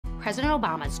President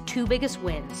Obama's two biggest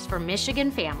wins for Michigan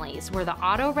families were the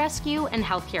auto rescue and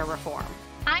healthcare reform.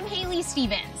 I'm Haley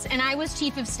Stevens, and I was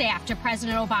Chief of Staff to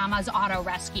President Obama's auto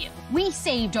rescue. We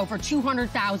saved over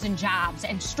 200,000 jobs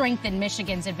and strengthened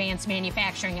Michigan's advanced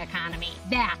manufacturing economy.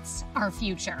 That's our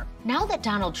future. Now that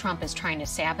Donald Trump is trying to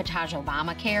sabotage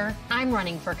Obamacare, I'm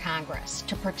running for Congress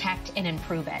to protect and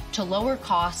improve it, to lower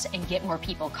costs and get more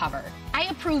people covered. I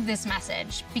approve this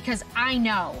message because I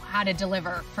know how to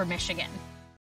deliver for Michigan.